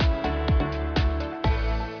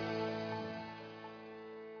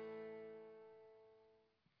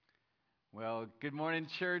Well, good morning,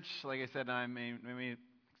 church. Like I said, my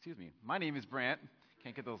name is Brant.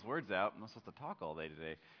 Can't get those words out. I'm not supposed to talk all day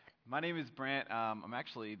today. My name is Brant. I'm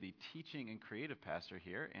actually the teaching and creative pastor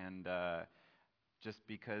here, and just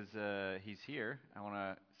because he's here, I want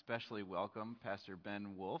to especially welcome Pastor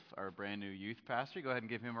Ben Wolf, our brand new youth pastor. Go ahead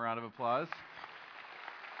and give him a round of applause.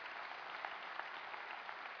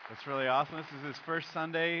 That's really awesome. This is his first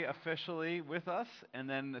Sunday officially with us. And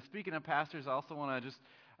then speaking of pastors, I also want to just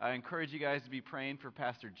encourage you guys to be praying for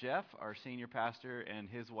Pastor Jeff, our senior pastor, and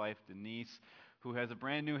his wife Denise, who has a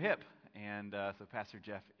brand new hip. And so Pastor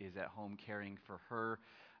Jeff is at home caring for her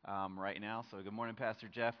right now. So good morning, Pastor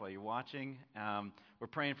Jeff, while you're watching. We're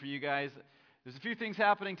praying for you guys. There's a few things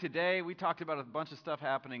happening today. We talked about a bunch of stuff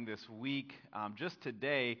happening this week. Just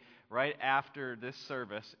today, right after this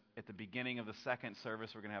service, at the beginning of the second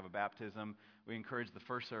service, we're going to have a baptism. We encourage the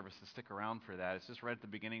first service to stick around for that. It's just right at the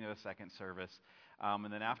beginning of the second service.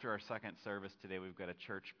 And then after our second service today, we've got a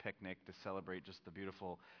church picnic to celebrate just the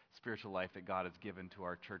beautiful spiritual life that God has given to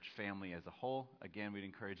our church family as a whole. Again, we'd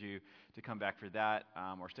encourage you to come back for that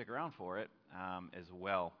or stick around for it as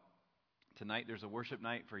well. Tonight, there's a worship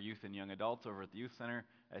night for youth and young adults over at the Youth Center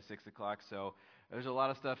at 6 o'clock. So there's a lot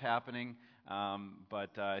of stuff happening,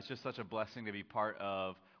 but it's just such a blessing to be part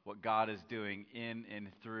of what God is doing in and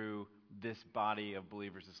through this body of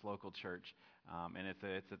believers, this local church. And it's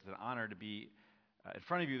an honor to be in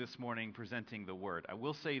front of you this morning presenting the Word. I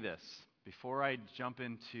will say this, before I jump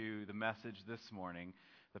into the message this morning,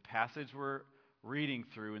 the passage we're reading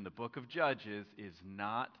through in the book of Judges is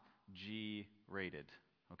not G-rated,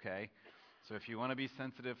 okay? So if you want to be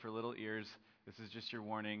sensitive for little ears, this is just your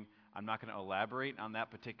warning. I'm not going to elaborate on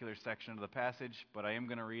that particular section of the passage, but I am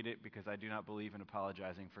going to read it because I do not believe in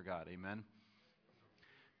apologizing for God. Amen?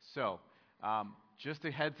 So, just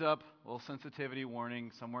a heads up, a little sensitivity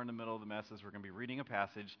warning. Somewhere in the middle of the message, we're going to be reading a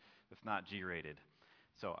passage that's not G-rated.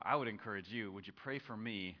 So I would encourage you, would you pray for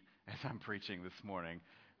me as I'm preaching this morning?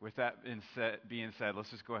 With that being said, let's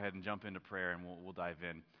just go ahead and jump into prayer and we'll dive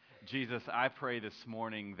in. Jesus, I pray this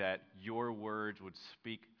morning that your words would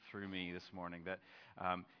speak through me this morning, that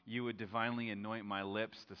you would divinely anoint my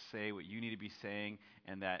lips to say what you need to be saying,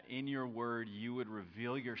 and that in your word you would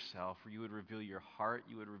reveal yourself, you would reveal your heart,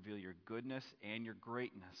 you would reveal your goodness and your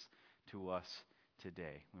greatness to us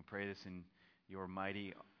today. We pray this in your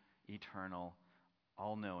mighty, eternal,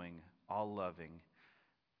 all-knowing, all-loving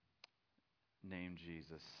name,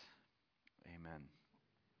 Jesus. Amen.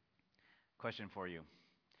 Question for you.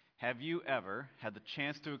 Have you ever had the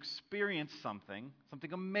chance to experience something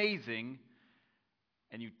amazing,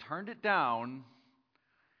 and you turned it down,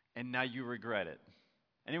 and now you regret it?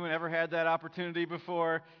 Anyone ever had that opportunity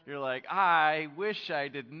before? You're like, I wish I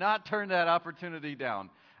did not turn that opportunity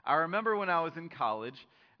down. I remember when I was in college,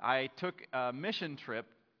 I took a mission trip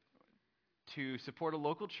to support a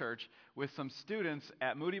local church with some students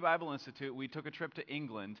at Moody Bible Institute. We took a trip to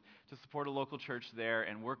England to support a local church there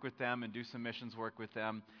and work with them and do some missions work with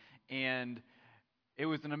them. And it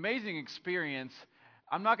was an amazing experience.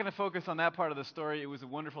 I'm not going to focus on that part of the story. It was a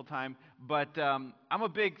wonderful time. But I'm a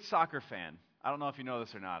big soccer fan. I don't know if you know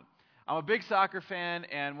this or not. I'm a big soccer fan,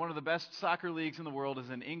 and one of the best soccer leagues in the world is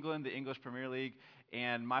in England, the English Premier League.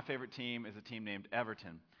 And my favorite team is a team named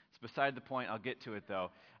Everton. It's beside the point. I'll get to it,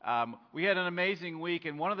 though. We had an amazing week,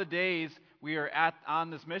 and one of the days we were on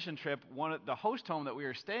this mission trip, the host home that we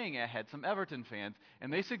were staying at had some Everton fans,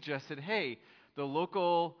 and they suggested, hey, the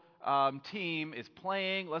local team is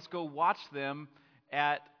playing. Let's go watch them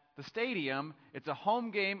at the stadium. It's a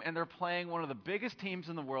home game, and they're playing one of the biggest teams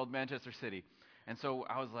in the world, Manchester City. And so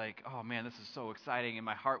I was like, oh, man, this is so exciting, and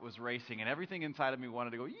my heart was racing, and everything inside of me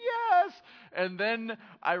wanted to go, yes! And then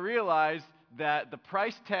I realized that the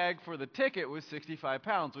price tag for the ticket was 65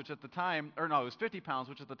 pounds, which at the time, it was 50 pounds,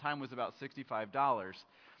 which at the time was about $65.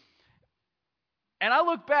 And I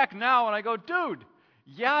look back now, and I go, dude,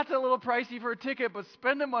 yeah, it's a little pricey for a ticket, but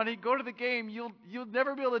spend the money, go to the game, you'll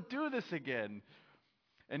never be able to do this again.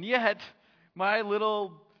 And yet, my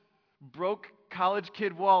little broke college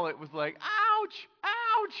kid wallet was like, ouch,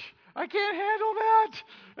 ouch, I can't handle that.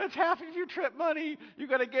 That's half of your trip money. You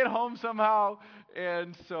got to get home somehow.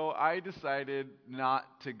 And so I decided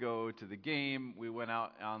not to go to the game. We went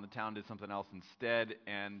out on the town, did something else instead.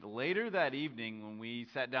 And later that evening, when we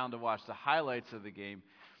sat down to watch the highlights of the game,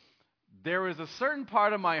 there was a certain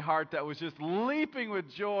part of my heart that was just leaping with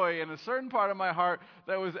joy, and a certain part of my heart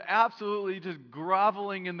that was absolutely just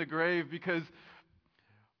groveling in the grave, because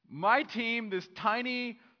my team, this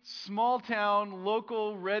tiny, small town,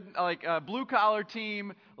 local blue collar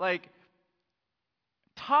team,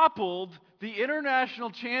 toppled the international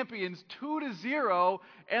champions 2-0,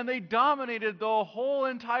 and they dominated the whole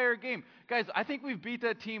entire game. Guys, I think we've beat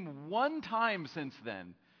that team one time since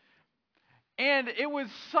then. And it was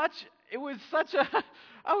such a,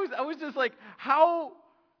 I was just like, how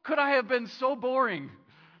could I have been so boring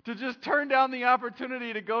to just turn down the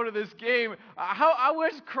opportunity to go to this game? I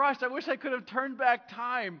was crushed. I wish I could have turned back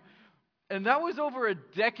time. And that was over a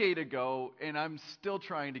decade ago, and I'm still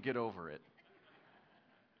trying to get over it.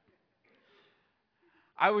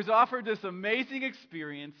 I was offered this amazing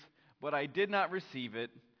experience, but I did not receive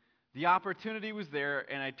it. The opportunity was there,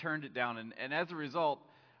 and I turned it down. And as a result,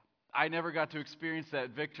 I never got to experience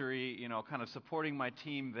that victory, kind of supporting my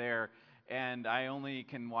team there, and I only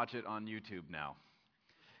can watch it on YouTube now.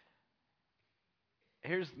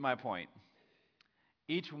 Here's my point.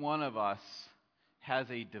 Each one of us has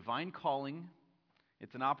a divine calling.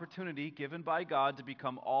 It's an opportunity given by God to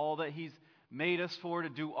become all that He's made us for, to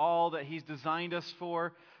do all that He's designed us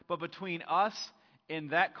for. But between us and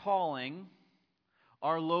that calling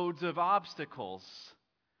are loads of obstacles.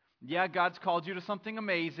 Yeah, God's called you to something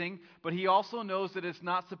amazing, but He also knows that it's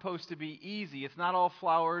not supposed to be easy. It's not all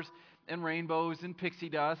flowers and rainbows and pixie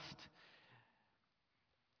dust.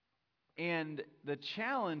 And the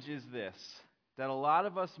challenge is this, that a lot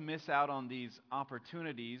of us miss out on these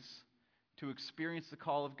opportunities to experience the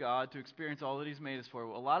call of God, to experience all that He's made us for.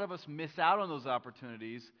 A lot of us miss out on those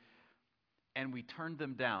opportunities, and we turn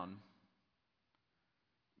them down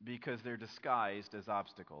because they're disguised as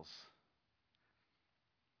obstacles.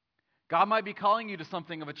 God might be calling you to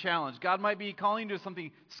something of a challenge. God might be calling you to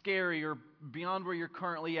something scary or beyond where you're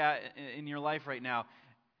currently at in your life right now.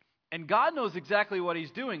 And God knows exactly what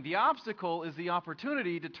He's doing. The obstacle is the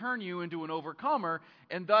opportunity to turn you into an overcomer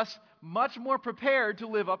and thus much more prepared to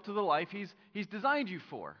live up to the life He's designed you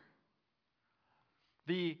for.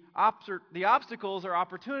 The obstacles are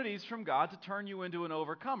opportunities from God to turn you into an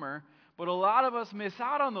overcomer, but a lot of us miss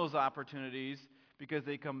out on those opportunities because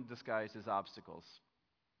they come disguised as obstacles.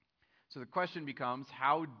 So the question becomes,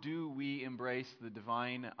 how do we embrace the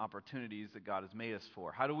divine opportunities that God has made us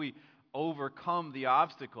for? How do we overcome the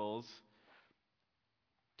obstacles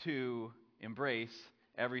to embrace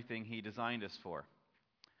everything He designed us for?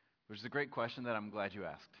 Which is a great question that I'm glad you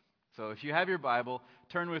asked. So if you have your Bible,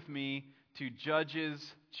 turn with me to Judges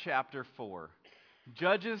chapter 4.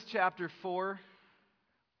 Judges chapter 4,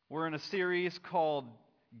 we're in a series called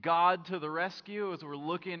God to the Rescue, as we're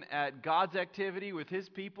looking at God's activity with His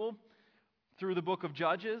people through the book of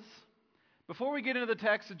Judges. Before we get into the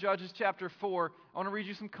text of Judges chapter 4, I want to read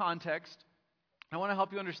you some context. I want to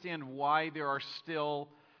help you understand why there are still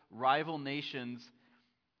rival nations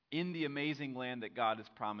in the amazing land that God has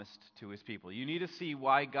promised to His people. You need to see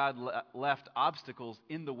why God left obstacles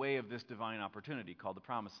in the way of this divine opportunity called the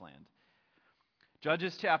Promised Land.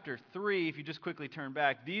 Judges chapter 3, if you just quickly turn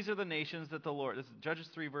back, these are the nations that the Lord, this is Judges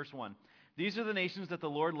 3 verse 1. These are the nations that the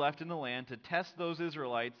Lord left in the land to test those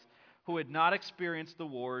Israelites who had not experienced the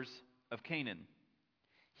wars of Canaan.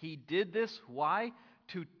 He did this, why?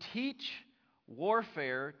 To teach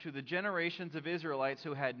warfare to the generations of Israelites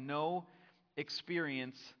who had no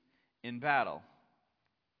experience in battle.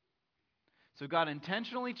 So God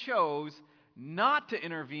intentionally chose not to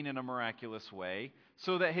intervene in a miraculous way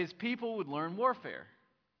so that His people would learn warfare.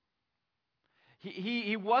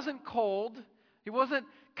 He wasn't cold. He wasn't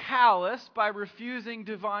callous by refusing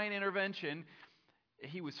divine intervention.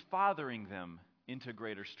 He was fathering them into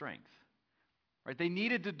greater strength. Right? They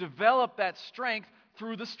needed to develop that strength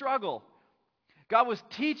through the struggle. God was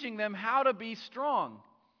teaching them how to be strong.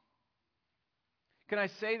 Can I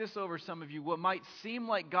say this over some of you? What might seem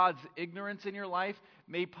like God's ignorance in your life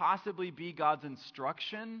may possibly be God's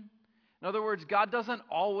instruction. In other words, God doesn't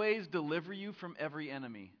always deliver you from every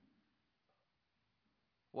enemy.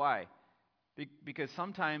 Why? Because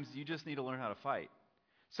sometimes you just need to learn how to fight.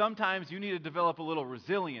 Sometimes you need to develop a little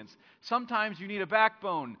resilience. Sometimes you need a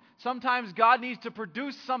backbone. Sometimes God needs to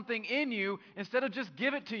produce something in you instead of just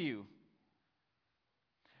give it to you.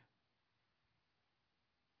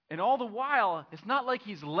 And all the while, it's not like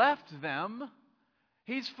He's left them.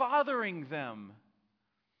 He's fathering them.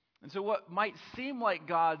 And so what might seem like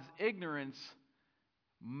God's ignorance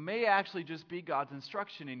may actually just be God's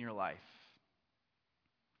instruction in your life.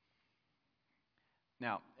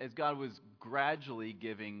 Now, as God was gradually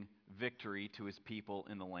giving victory to His people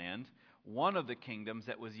in the land, one of the kingdoms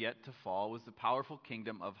that was yet to fall was the powerful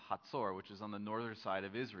kingdom of Hatzor, which is on the northern side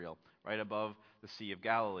of Israel, right above the Sea of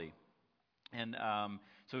Galilee. And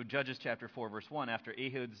so Judges chapter 4, verse 1, after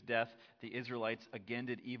Ehud's death, the Israelites again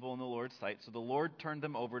did evil in the Lord's sight. So the Lord turned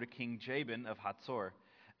them over to King Jabin of Hatzor,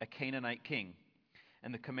 a Canaanite king.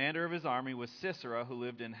 And the commander of his army was Sisera, who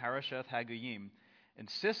lived in Harosheth Hagoyim. And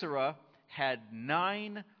Sisera had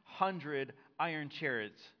 900 iron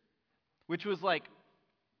chariots, which was like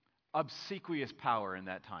obsequious power in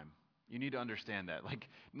that time. You need to understand that. Like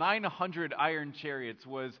 900 iron chariots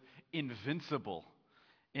was invincible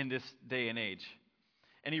in this day and age.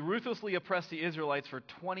 And he ruthlessly oppressed the Israelites for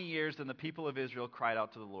 20 years, and the people of Israel cried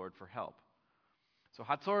out to the Lord for help. So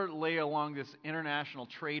Hatzor lay along this international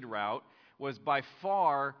trade route, was by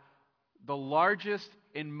far the largest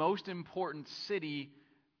and most important city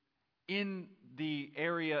in the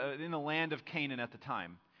area, in the land of Canaan at the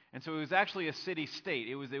time. And so it was actually a city-state.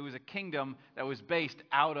 It was a kingdom that was based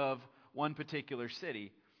out of one particular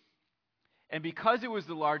city. And because it was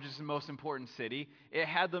the largest and most important city, it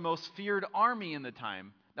had the most feared army in the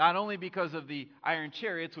time. Not only because of the iron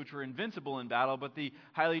chariots, which were invincible in battle, but the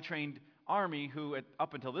highly trained army who,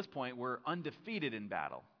 up until this point, were undefeated in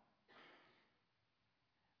battle.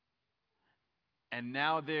 And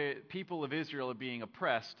now the people of Israel are being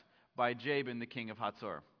oppressed by Jabin, the king of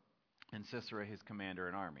Hatzor, and Sisera, his commander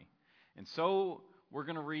in army. And so we're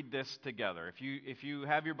going to read this together. If you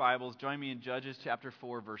have your Bibles, join me in Judges chapter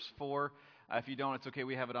 4, verse 4. If you don't, it's okay.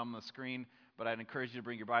 We have it on the screen. But I'd encourage you to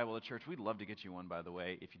bring your Bible to church. We'd love to get you one, by the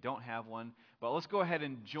way, if you don't have one. But let's go ahead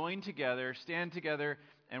and join together, stand together,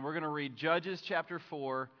 and we're going to read Judges chapter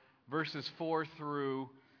 4, verses 4 through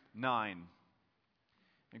 9.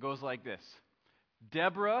 It goes like this.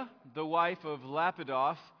 Deborah, the wife of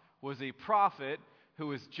Lapidoth, was a prophet who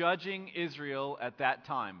was judging Israel at that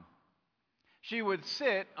time. She would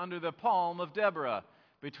sit under the palm of Deborah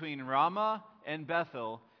between Ramah and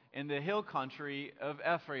Bethel in the hill country of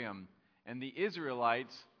Ephraim, and the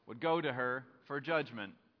Israelites would go to her for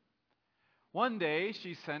judgment. One day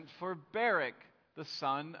she sent for Barak, the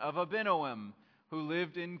son of Abinoam, who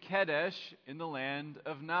lived in Kedesh in the land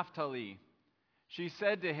of Naphtali. She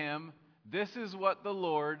said to him, "This is what the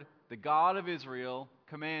Lord, the God of Israel,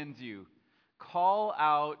 commands you. Call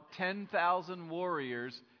out 10,000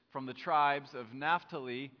 warriors from the tribes of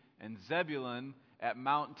Naphtali and Zebulun at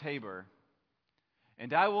Mount Tabor.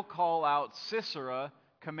 And I will call out Sisera,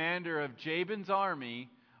 commander of Jabin's army,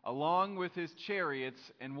 along with his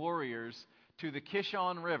chariots and warriors, to the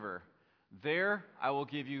Kishon River. There I will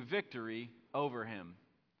give you victory over him."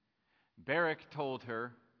 Barak told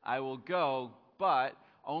her, "I will go, but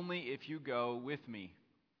only if you go with me."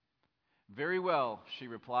 "Very well," she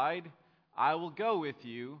replied, "I will go with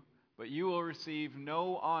you, but you will receive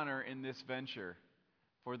no honor in this venture,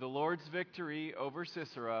 for the Lord's victory over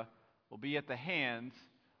Sisera will be at the hands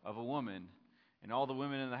of a woman." And all the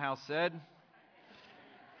women in the house said,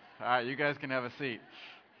 "All right, you guys can have a seat."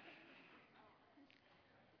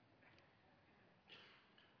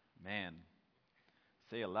 Man,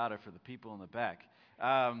 say it louder for the people in the back.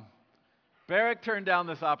 Barak turned down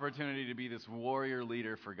this opportunity to be this warrior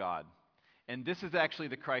leader for God. And this is actually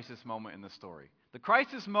the crisis moment in the story. The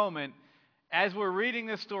crisis moment, as we're reading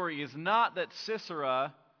this story, is not that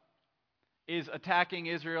Sisera is attacking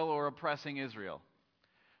Israel or oppressing Israel.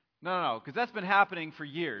 No, because that's been happening for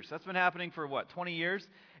years. That's been happening for, 20 years?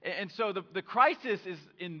 And so the crisis is,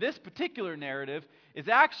 in this particular narrative, is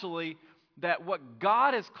actually that what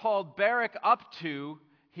God has called Barak up to,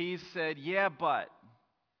 he's said, yeah, but.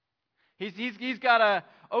 He's got a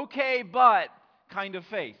okay, but kind of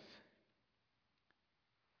faith.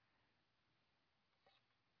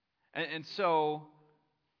 And so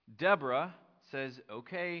Deborah says,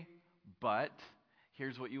 okay, but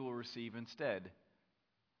here's what you will receive instead.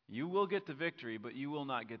 You will get the victory, but you will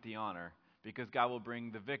not get the honor, because God will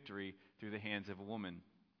bring the victory through the hands of a woman.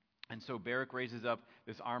 And so Barak raises up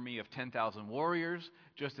this army of 10,000 warriors,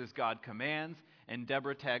 just as God commands, and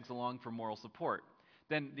Deborah tags along for moral support.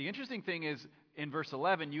 Then the interesting thing is, in verse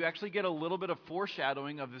 11, you actually get a little bit of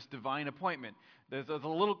foreshadowing of this divine appointment. There's a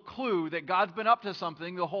little clue that God's been up to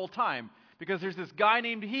something the whole time, because there's this guy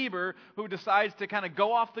named Heber who decides to kind of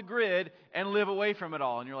go off the grid and live away from it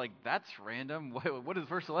all. And you're like, that's random. What is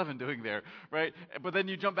verse 11 doing there, right? But then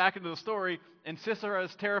you jump back into the story, and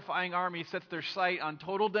Sisera's terrifying army sets their sight on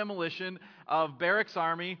total demolition of Barak's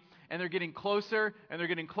army, and they're getting closer, and they're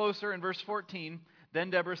getting closer. In verse 14, then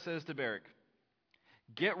Deborah says to Barak,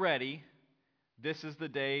 "Get ready. This is the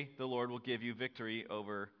day the Lord will give you victory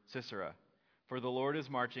over Sisera, for the Lord is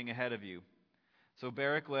marching ahead of you." So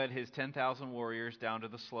Barak led his 10,000 warriors down to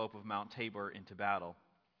the slope of Mount Tabor into battle.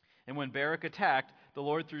 And when Barak attacked, the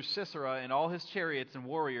Lord threw Sisera and all his chariots and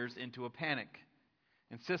warriors into a panic.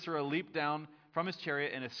 And Sisera leaped down from his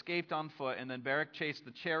chariot and escaped on foot, and then Barak chased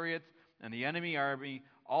the chariots and the enemy army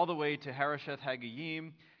all the way to Harosheth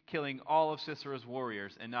Hagoyim, killing all of Sisera's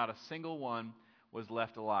warriors, and not a single one was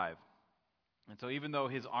left alive. And so even though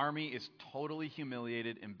his army is totally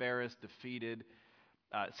humiliated, embarrassed, defeated,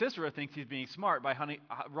 Sisera thinks he's being smart by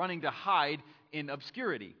running to hide in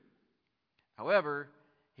obscurity. However,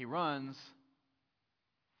 he runs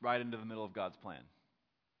right into the middle of God's plan.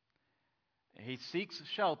 He seeks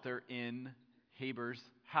shelter in Heber's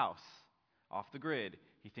house, off the grid.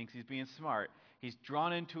 He thinks he's being smart. He's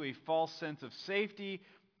drawn into a false sense of safety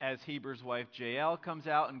as Heber's wife Jael comes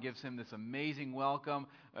out and gives him this amazing welcome,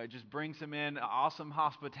 just brings him in, awesome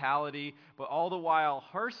hospitality. But all the while,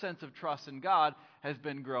 her sense of trust in God has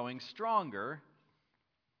been growing stronger,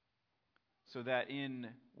 so that in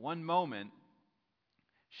one moment,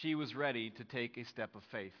 she was ready to take a step of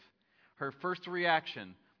faith. Her first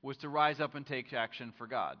reaction was to rise up and take action for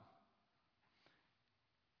God.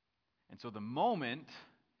 And so the moment,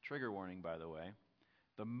 trigger warning by the way,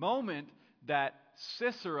 the moment that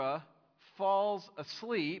Sisera falls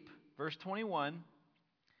asleep, verse 21,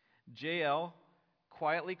 Jael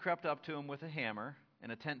quietly crept up to him with a hammer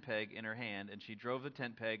and a tent peg in her hand, and she drove the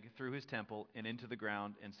tent peg through his temple and into the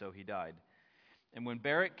ground, and so he died. And when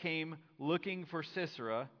Barak came looking for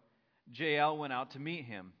Sisera, Jael went out to meet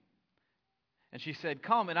him. And she said,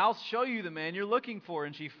 "Come, and I'll show you the man you're looking for."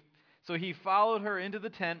 So he followed her into the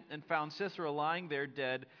tent and found Sisera lying there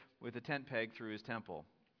dead with a tent peg through his temple.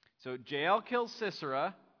 So Jael kills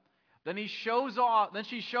Sisera. Then she shows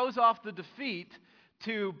off the defeat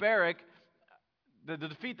to Barak, the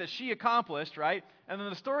defeat that she accomplished, right? And then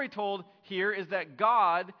the story told here is that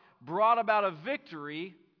God brought about a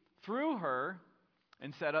victory through her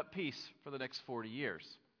and set up peace for the next 40 years.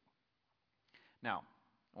 Now,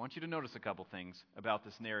 I want you to notice a couple things about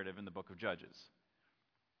this narrative in the book of Judges.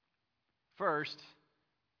 First,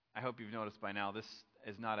 I hope you've noticed by now, this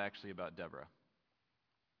is not actually about Deborah.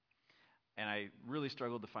 And I really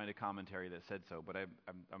struggled to find a commentary that said so, but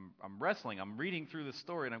I'm wrestling. I'm reading through the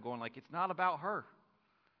story, and I'm going like, it's not about her.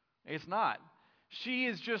 It's not. She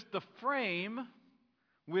is just the frame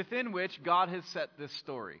within which God has set this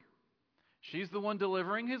story. She's the one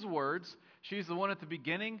delivering his words. She's the one at the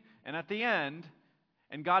beginning and at the end.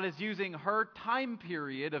 And God is using her time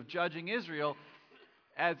period of judging Israel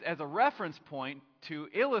as a reference point to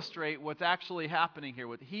illustrate what's actually happening here,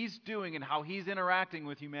 what he's doing and how he's interacting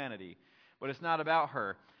with humanity. But it's not about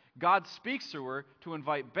her. God speaks through her to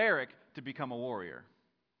invite Barak to become a warrior.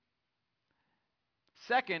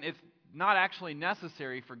 Second, it's not actually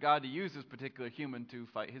necessary for God to use this particular human to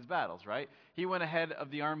fight his battles, right? He went ahead of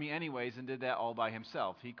the army anyways and did that all by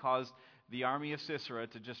himself. He caused the army of Sisera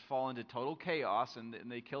to just fall into total chaos, and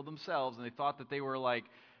they killed themselves, and they thought that they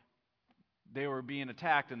were being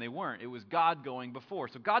attacked, and they weren't. It was God going before.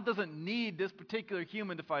 So God doesn't need this particular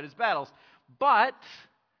human to fight his battles. But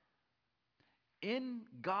in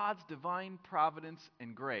God's divine providence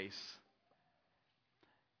and grace,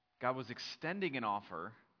 God was extending an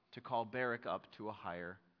offer to call Barak up to a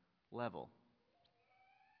higher level.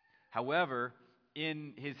 However,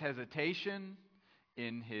 in his hesitation,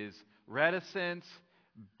 in his reticence,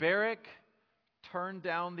 Barak turned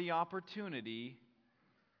down the opportunity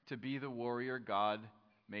to be the warrior God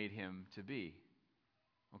made him to be.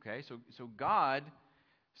 Okay, so God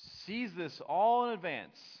sees this all in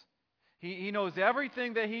advance. He knows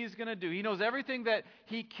everything that he's going to do. He knows everything that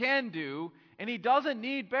he can do, and he doesn't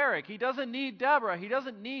need Barak. He doesn't need Deborah. He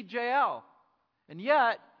doesn't need Jael. And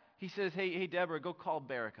yet, he says, hey, Deborah, go call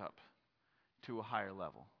Barak up to a higher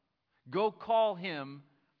level. Go call him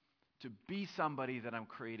to be somebody that I'm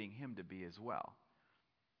creating him to be as well.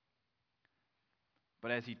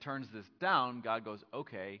 But as he turns this down, God goes,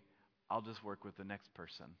 okay, I'll just work with the next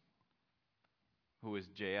person, who is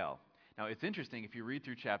Jael. Now, it's interesting, if you read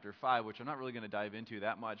through chapter 5, which I'm not really going to dive into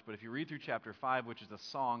that much, but if you read through chapter 5, which is a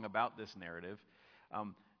song about this narrative,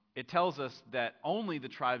 it tells us that only the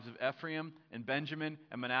tribes of Ephraim and Benjamin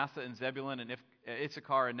and Manasseh and Zebulun and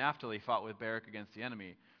Issachar and Naphtali fought with Barak against the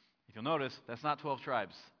enemy. If you'll notice, that's not 12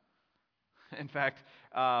 tribes. In fact,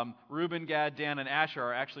 Reuben, Gad, Dan, and Asher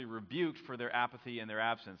are actually rebuked for their apathy and their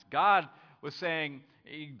absence. God was saying,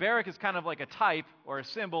 Barak is kind of like a type or a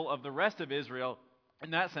symbol of the rest of Israel, in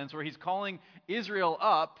that sense, where he's calling Israel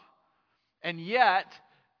up, and yet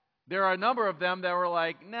there are a number of them that were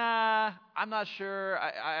like, nah, I'm not sure,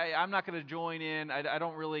 I'm not going to join in,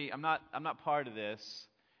 I'm not part of this.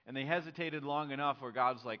 And they hesitated long enough where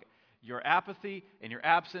God's like, your apathy and your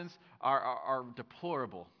absence are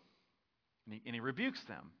deplorable. And he rebukes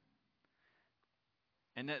them.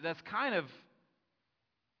 And that's kind of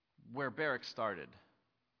where Barak started.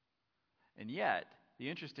 And yet, the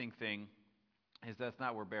interesting thing is that's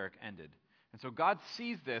not where Barak ended. And so God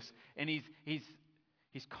sees this, and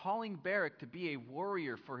he's calling Barak to be a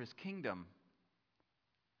warrior for his kingdom.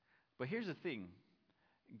 But here's the thing.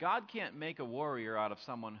 God can't make a warrior out of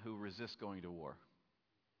someone who resists going to war.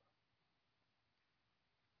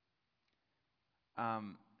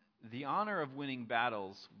 The honor of winning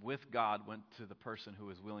battles with God went to the person who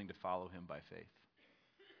was willing to follow him by faith.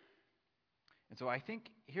 And so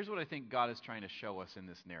here's what I think God is trying to show us in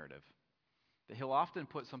this narrative. That he'll often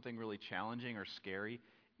put something really challenging or scary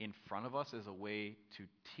in front of us as a way to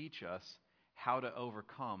teach us how to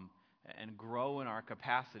overcome and grow in our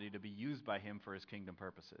capacity to be used by him for his kingdom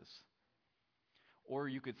purposes. Or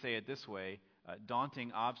you could say it this way,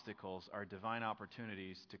 daunting obstacles are divine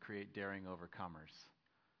opportunities to create daring overcomers.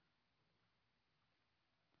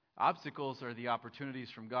 Obstacles are the opportunities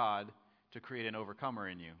from God to create an overcomer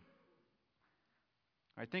in you.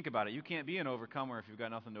 All right, think about it. You can't be an overcomer if you've got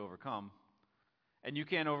nothing to overcome. And you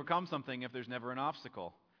can't overcome something if there's never an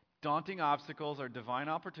obstacle. Daunting obstacles are divine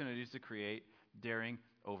opportunities to create daring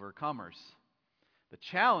overcomers. The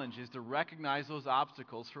challenge is to recognize those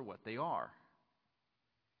obstacles for what they are.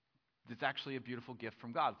 It's actually a beautiful gift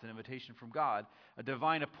from God. It's an invitation from God, a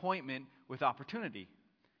divine appointment with opportunity.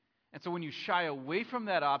 And so when you shy away from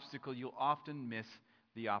that obstacle, you'll often miss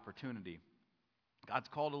the opportunity. God's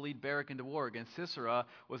call to lead Barak into war against Sisera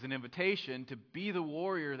was an invitation to be the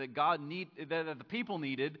warrior that that the people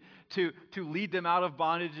needed to lead them out of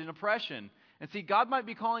bondage and oppression. And see, God might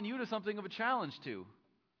be calling you to something of a challenge too.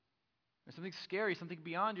 There's something scary, something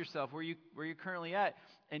beyond yourself, where you're currently at,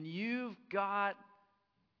 and you've got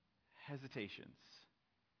hesitations.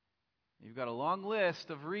 You've got a long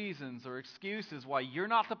list of reasons or excuses why you're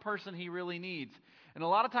not the person he really needs. And a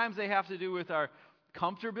lot of times they have to do with our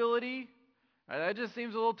comfortability. That just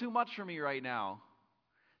seems a little too much for me right now.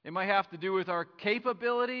 It might have to do with our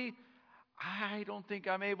capability. I don't think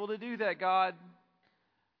I'm able to do that, God.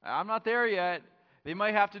 I'm not there yet. They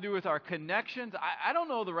might have to do with our connections. I don't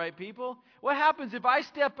know the right people. What happens if I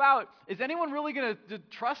step out? Is anyone really going to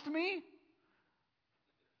trust me?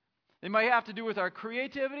 They might have to do with our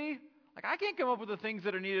creativity. Like, I can't come up with the things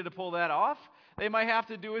that are needed to pull that off. They might have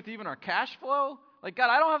to do with even our cash flow. Like,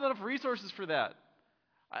 God, I don't have enough resources for that.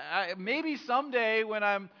 Maybe someday when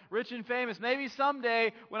I'm rich and famous, maybe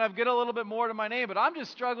someday when I've got a little bit more to my name, but I'm just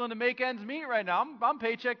struggling to make ends meet right now. I'm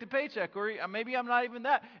paycheck to paycheck, or maybe I'm not even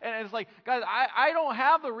that. And it's like, guys, I don't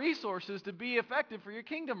have the resources to be effective for your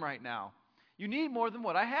kingdom right now. You need more than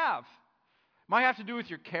what I have. Might have to do with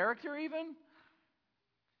your character even.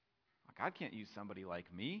 God can't use somebody like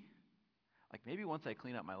me. Like, maybe once I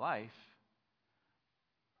clean up my life.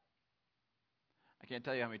 I can't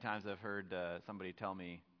tell you how many times I've heard somebody tell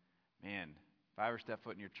me, man, if I ever step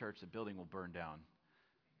foot in your church, the building will burn down.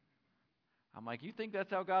 I'm like, you think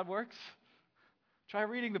that's how God works? Try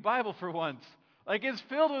reading the Bible for once. Like, it's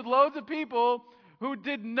filled with loads of people who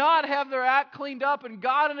did not have their act cleaned up, and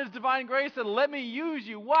God in his divine grace said, let me use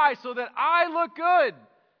you. Why? So that I look good.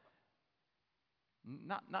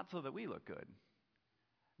 Not so that we look good.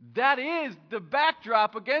 That is the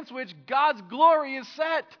backdrop against which God's glory is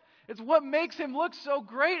set. It's what makes him look so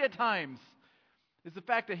great at times, is the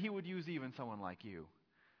fact that he would use even someone like you.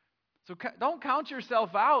 So don't count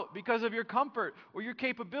yourself out because of your comfort or your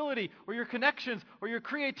capability or your connections or your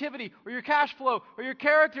creativity or your cash flow or your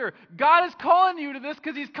character. God is calling you to this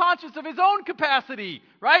because he's conscious of his own capacity,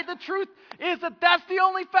 right? The truth is that that's the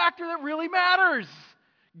only factor that really matters.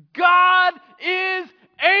 God is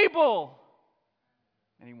able,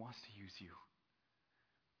 and he wants to use you.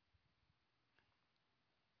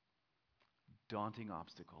 Daunting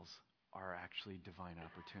obstacles are actually divine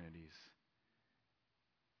opportunities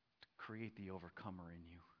to create the overcomer in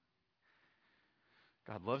you.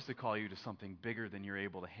 God loves to call you to something bigger than you're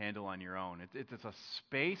able to handle on your own. It's a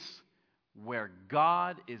space where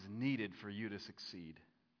God is needed for you to succeed.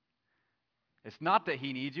 It's not that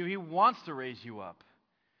he needs you, he wants to raise you up.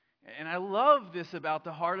 And I love this about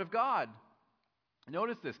the heart of God.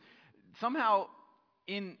 Notice this. Somehow,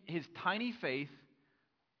 in his tiny faith,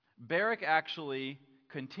 Barak actually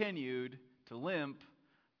continued to limp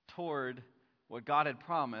toward what God had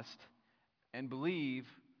promised and believe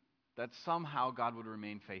that somehow God would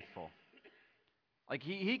remain faithful. Like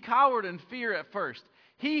he cowered in fear at first.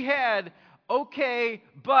 He had okay,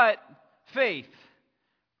 but faith.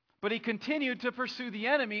 But he continued to pursue the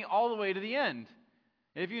enemy all the way to the end.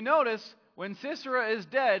 If you notice, when Sisera is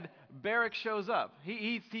dead, Barak shows up.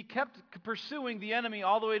 He kept pursuing the enemy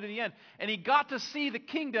all the way to the end. And he got to see the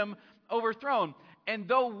kingdom overthrown. And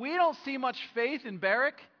though we don't see much faith in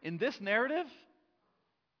Barak in this narrative,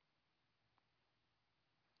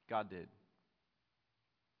 God did.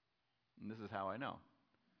 And this is how I know.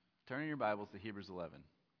 Turn in your Bibles to Hebrews 11.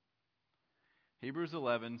 Hebrews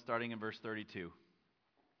 11, starting in verse 32.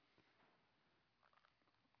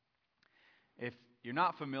 you're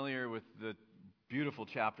not familiar with the beautiful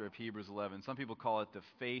chapter of Hebrews 11, some people call it the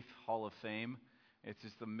Faith Hall of Fame. It's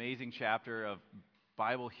just an amazing chapter of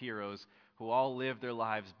Bible heroes who all lived their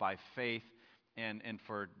lives by faith. And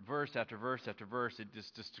for verse after verse after verse, it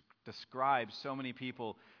just describes so many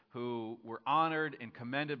people who were honored and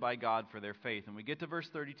commended by God for their faith. And we get to verse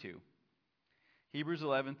 32. Hebrews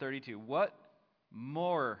 11:32.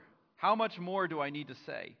 How much more do I need to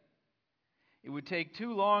say? It would take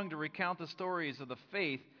too long to recount the stories of the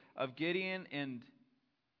faith of Gideon and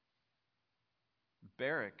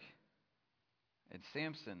Barak and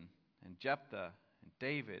Samson and Jephthah and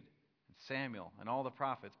David and Samuel and all the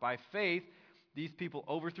prophets. By faith, these people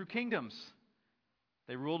overthrew kingdoms.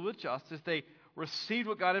 They ruled with justice. They received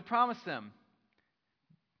what God had promised them.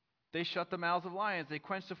 They shut the mouths of lions. They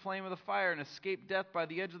quenched the flame of the fire and escaped death by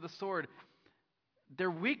the edge of the sword.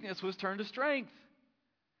 Their weakness was turned to strength.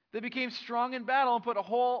 They became strong in battle and put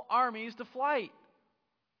whole armies to flight.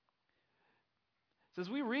 So as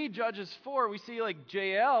we read Judges 4, we see like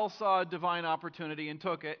Jael saw a divine opportunity and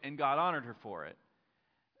took it, and God honored her for it.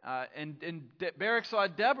 And Barak saw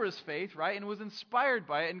Deborah's faith, right, and was inspired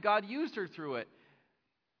by it, and God used her through it.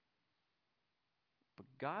 But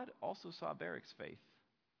God also saw Barak's faith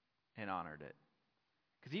and honored it.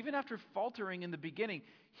 Because even after faltering in the beginning,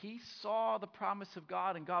 he saw the promise of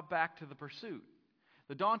God and got back to the pursuit.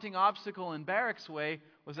 The daunting obstacle in Barak's way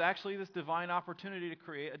was actually this divine opportunity to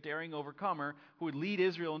create a daring overcomer who would lead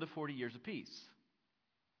Israel into 40 years of peace.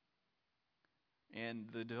 And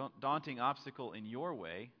the daunting obstacle in your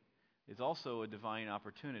way is also a divine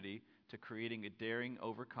opportunity to creating a daring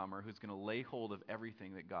overcomer who's going to lay hold of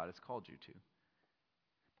everything that God has called you to.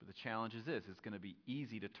 But the challenge is this: it's going to be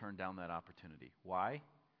easy to turn down that opportunity. Why?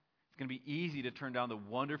 It's going to be easy to turn down the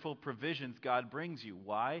wonderful provisions God brings you.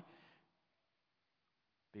 Why?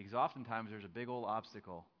 Because oftentimes there's a big old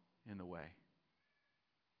obstacle in the way.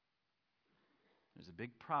 There's a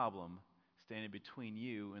big problem standing between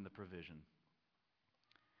you and the provision.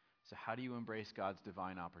 So how do you embrace God's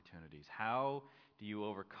divine opportunities? How do you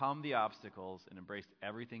overcome the obstacles and embrace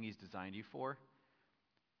everything He's designed you for?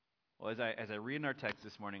 Well, as I read in our text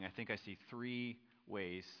this morning, I think I see three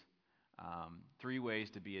ways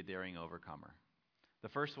to be a daring overcomer. The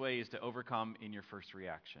first way is to overcome in your first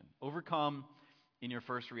reaction. Overcome in your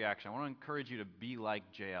first reaction. I want to encourage you to be like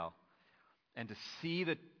Jael and to see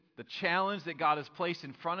the challenge that God has placed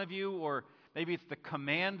in front of you, or maybe it's the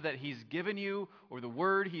command that He's given you or the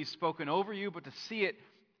word He's spoken over you, but to see it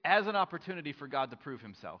as an opportunity for God to prove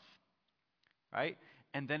Himself. Right?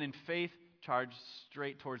 And then in faith, charge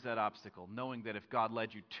straight towards that obstacle, knowing that if God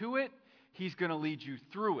led you to it, He's going to lead you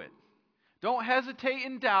through it. Don't hesitate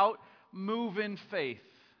in doubt. Move in faith.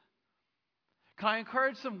 Can I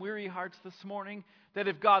encourage some weary hearts this morning that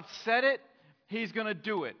if God said it, He's going to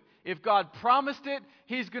do it. If God promised it,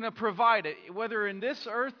 He's going to provide it, whether in this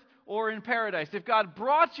earth or in paradise. If God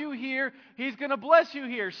brought you here, He's going to bless you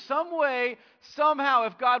here. Some way, somehow,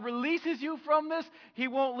 if God releases you from this, He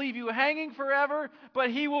won't leave you hanging forever, but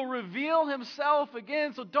He will reveal Himself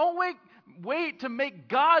again. So don't wait to make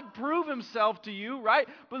God prove Himself to you, right?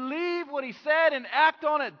 Believe what He said and act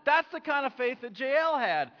on it. That's the kind of faith that Jael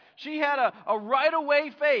had. She had a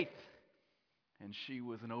right-away faith, and she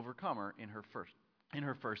was an overcomer in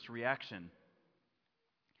her first reaction.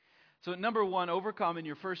 So number one, overcome in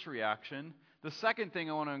your first reaction. The second thing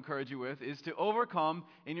I want to encourage you with is to overcome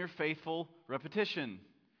in your faithful repetition.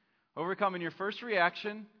 Overcome in your first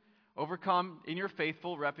reaction, overcome in your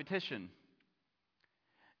faithful repetition.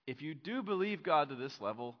 If you do believe God to this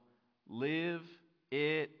level, live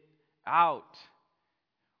it out.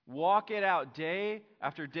 Walk it out day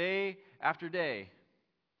after day after day.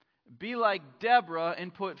 Be like Deborah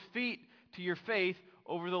and put feet to your faith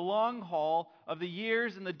over the long haul of the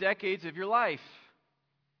years and the decades of your life.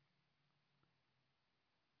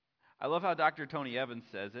 I love how Dr. Tony Evans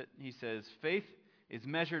says it. He says, faith is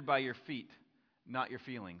measured by your feet, not your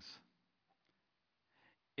feelings.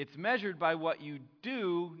 It's measured by what you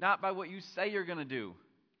do, not by what you say you're going to do.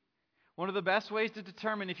 One of the best ways to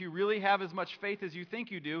determine if you really have as much faith as you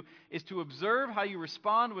think you do is to observe how you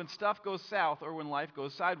respond when stuff goes south or when life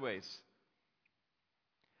goes sideways.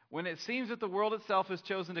 When it seems that the world itself has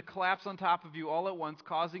chosen to collapse on top of you all at once,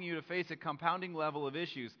 causing you to face a compounding level of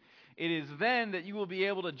issues, it is then that you will be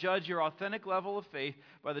able to judge your authentic level of faith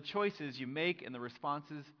by the choices you make and the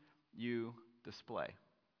responses you display.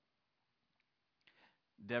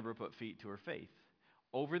 Deborah put feet to her faith.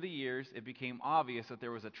 Over the years, it became obvious that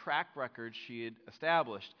there was a track record she had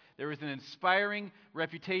established. There was an inspiring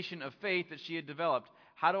reputation of faith that she had developed.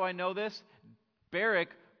 How do I know this? Barak,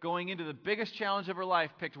 going into the biggest challenge of her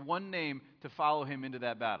life, picked one name to follow him into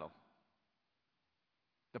that battle.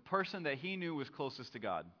 the person that he knew was closest to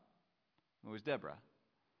God. It was Deborah.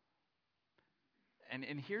 And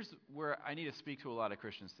here's where I need to speak to a lot of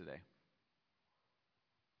Christians today.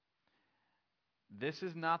 This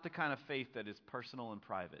is not the kind of faith that is personal and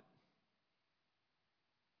private.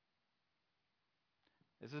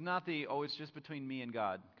 This is not the, it's just between me and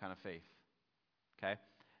God kind of faith. Okay?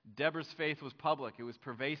 Deborah's faith was public. It was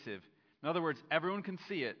pervasive. In other words, everyone can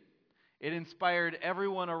see it. It inspired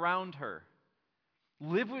everyone around her.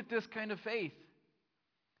 Live with this kind of faith.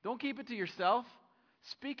 Don't keep it to yourself.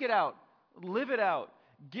 Speak it out. Live it out.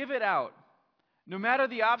 Give it out. No matter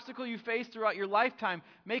the obstacle you face throughout your lifetime,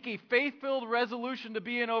 make a faith-filled resolution to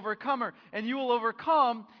be an overcomer, and you will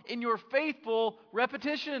overcome in your faithful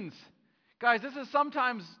repetitions. Guys, this is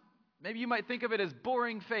sometimes, maybe you might think of it as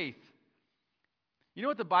boring faith. You know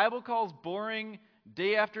what the Bible calls boring,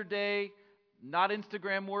 day after day, not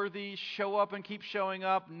Instagram worthy, show up and keep showing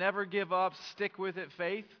up, never give up, stick with it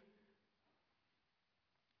faith?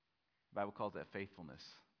 The Bible calls that faithfulness.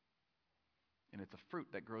 And it's a fruit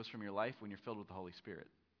that grows from your life when you're filled with the Holy Spirit.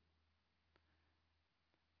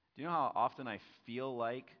 Do you know how often I feel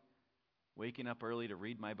like waking up early to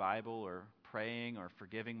read my Bible, or praying, or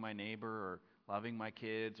forgiving my neighbor, or loving my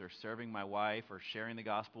kids, or serving my wife, or sharing the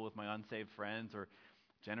gospel with my unsaved friends, or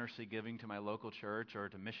generously giving to my local church, or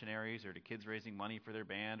to missionaries, or to kids raising money for their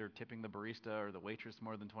band, or tipping the barista or the waitress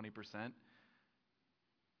more than 20%?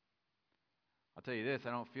 I'll tell you this,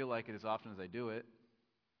 I don't feel like it as often as I do it.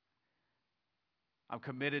 I'm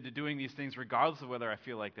committed to doing these things regardless of whether I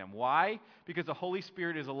feel like them. Why? Because the Holy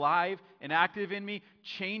Spirit is alive and active in me,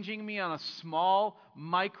 changing me on a small,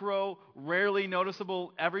 micro, rarely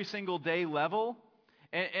noticeable, every single day level.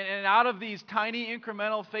 And out of these tiny,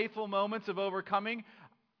 incremental, faithful moments of overcoming,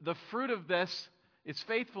 the fruit of this is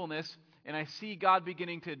faithfulness, and I see God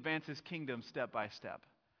beginning to advance His kingdom step by step.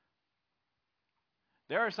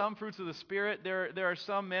 There are some fruits of the Spirit. There are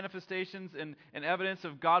some manifestations and evidence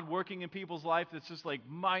of God working in people's life that's just like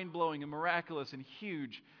mind-blowing and miraculous and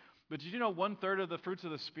huge. But did you know 1/3 of the fruits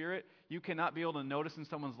of the Spirit you cannot be able to notice in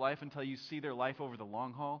someone's life until you see their life over the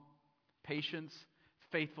long haul? Patience,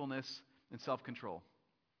 faithfulness, and self-control.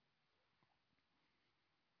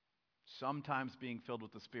 Sometimes being filled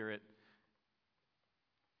with the Spirit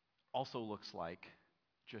also looks like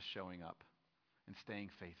just showing up and staying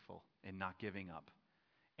faithful and not giving up,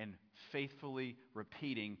 and faithfully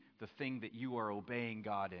repeating the thing that you are obeying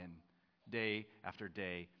God in day after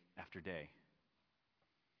day after day.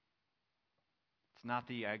 It's not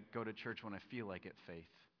the I go to church when I feel like it faith.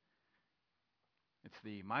 It's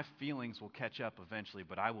the my feelings will catch up eventually,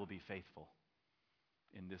 but I will be faithful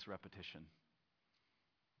in this repetition.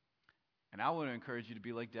 And I want to encourage you to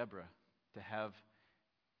be like Deborah, to have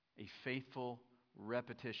a faithful,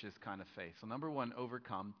 repetitious kind of faith. So number 1,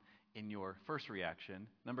 overcome in your first reaction.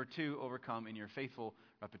 Number 2, overcome in your faithful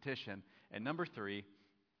repetition. And number 3,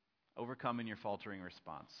 overcome in your faltering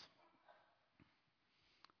response.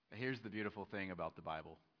 Here's the beautiful thing about the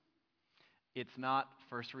Bible. It's not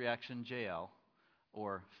first reaction JL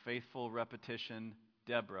or faithful repetition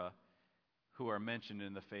Deborah who are mentioned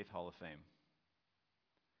in the Faith Hall of Fame.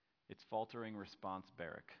 It's faltering response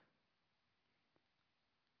Barak.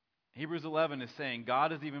 Hebrews 11 is saying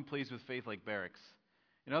God is even pleased with faith like Barak's.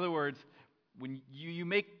 In other words, when you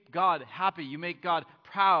make God happy, you make God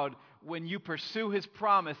proud when you pursue His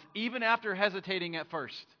promise, even after hesitating at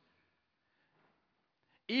first.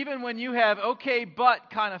 Even when you have okay, but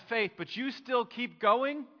kind of faith, but you still keep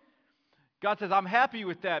going, God says, I'm happy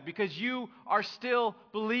with that because you are still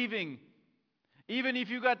believing. Even if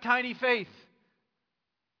you got tiny faith.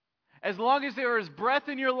 As long as there is breath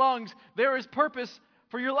in your lungs, there is purpose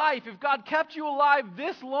for your life. If God kept you alive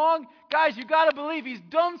this long, guys, you got to believe He's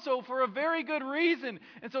done so for a very good reason.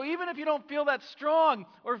 And so even if you don't feel that strong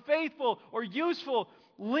or faithful or useful,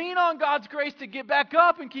 lean on God's grace to get back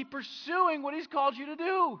up and keep pursuing what He's called you to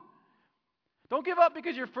do. Don't give up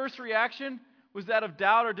because your first reaction was that of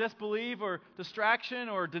doubt or disbelief or distraction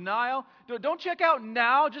or denial. Don't check out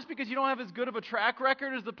now just because you don't have as good of a track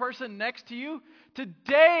record as the person next to you.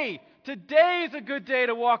 Today is a good day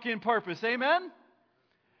to walk in purpose. Amen?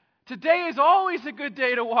 Today is always a good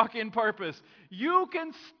day to walk in purpose. You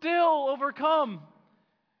can still overcome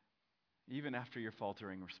even after your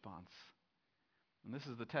faltering response. And this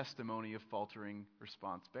is the testimony of faltering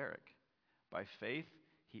response Barak. By faith,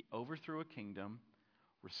 he overthrew a kingdom,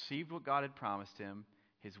 received what God had promised him.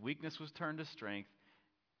 His weakness was turned to strength.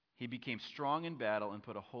 He became strong in battle and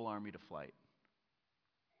put a whole army to flight.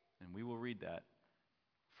 And we will read that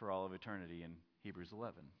for all of eternity in Hebrews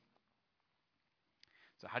 11.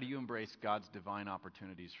 So how do you embrace God's divine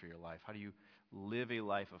opportunities for your life? How do you live a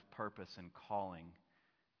life of purpose and calling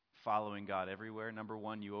following God everywhere. Number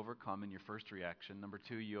one, you overcome in your first reaction. Number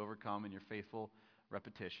two, you overcome in your faithful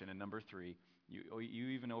repetition. And number three, you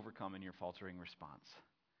even overcome in your faltering response.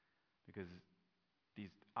 Because these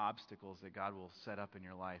obstacles that God will set up in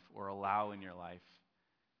your life or allow in your life,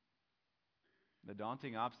 the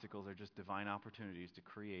daunting obstacles are just divine opportunities to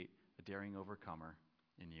create a daring overcomer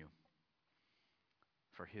in you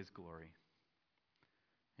for His glory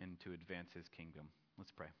and to advance His kingdom.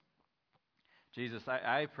 Let's pray. Jesus,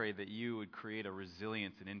 I pray that you would create a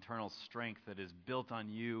resilience and internal strength that is built on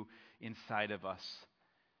you inside of us.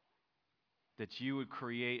 That you would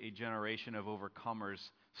create a generation of overcomers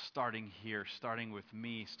starting here, starting with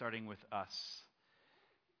me, starting with us.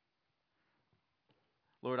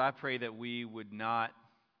 Lord, I pray that we would not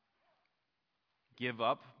give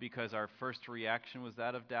up because our first reaction was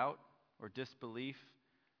that of doubt or disbelief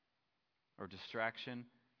or distraction.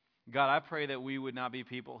 God, I pray that we would not be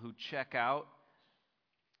people who check out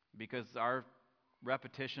because our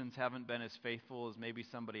repetitions haven't been as faithful as maybe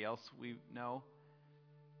somebody else we know.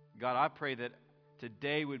 God, I pray that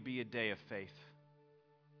today would be a day of faith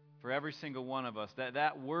for every single one of us.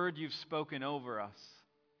 That word you've spoken over us,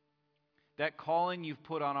 that calling you've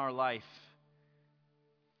put on our life,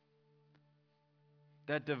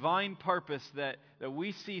 that divine purpose that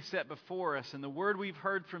we see set before us and the word we've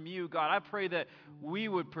heard from you, God, I pray that we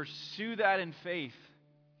would pursue that in faith.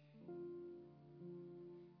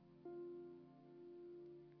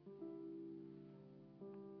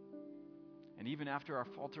 And even after our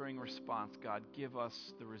faltering response, God, give us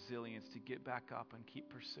the resilience to get back up and keep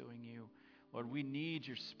pursuing you. Lord, we need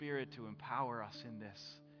your Spirit to empower us in this.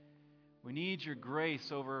 We need your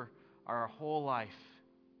grace over our whole life.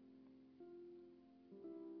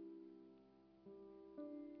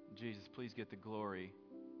 Jesus, please get the glory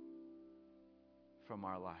from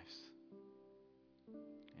our lives.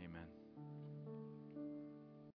 Amen.